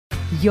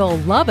You'll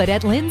love it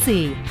at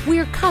Lindsay.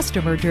 We're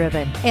customer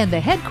driven and the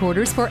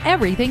headquarters for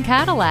everything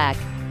Cadillac.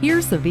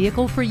 Here's the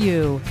vehicle for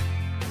you.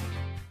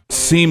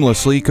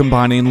 Seamlessly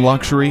combining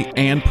luxury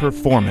and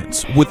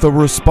performance with a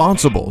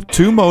responsible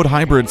two-mode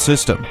hybrid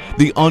system,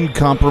 the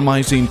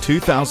uncompromising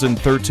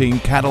 2013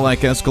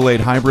 Cadillac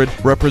Escalade Hybrid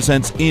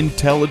represents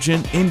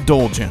intelligent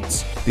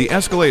indulgence. The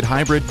Escalade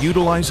Hybrid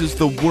utilizes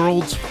the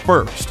world's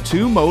first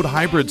two-mode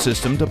hybrid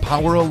system to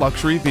power a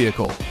luxury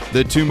vehicle.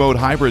 The two-mode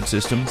hybrid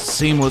system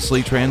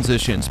seamlessly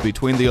transitions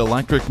between the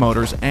electric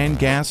motors and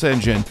gas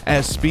engine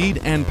as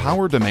speed and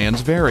power demands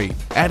vary.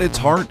 At its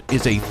heart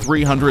is a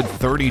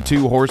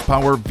 332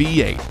 horsepower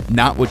V8,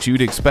 not what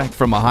you'd expect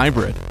from a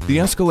hybrid. The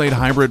Escalade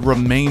Hybrid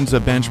remains a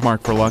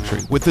benchmark for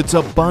luxury with its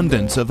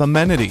abundance of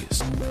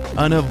amenities.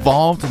 An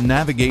evolved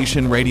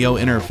navigation radio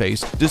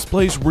interface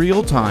displays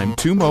real-time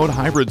two-mode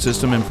hybrid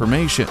system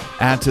information.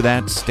 Add to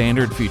that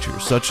standard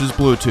features such as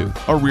Bluetooth,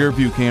 a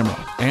rear-view camera,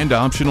 and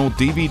optional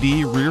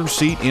DVD rear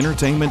seat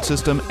entertainment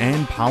system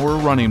and power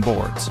running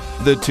boards.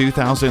 The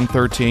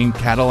 2013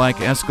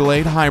 Cadillac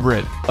Escalade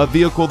Hybrid, a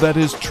vehicle that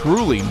is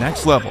truly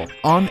next level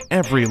on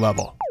every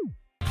level.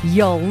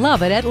 You'll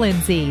love it at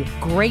Lindsay.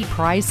 Great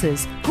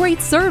prices,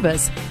 great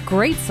service,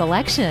 great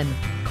selection.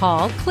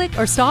 Call, click,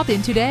 or stop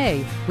in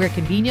today. We're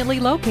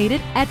conveniently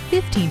located at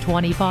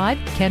 1525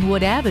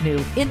 Kenwood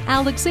Avenue in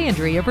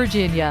Alexandria,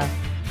 Virginia.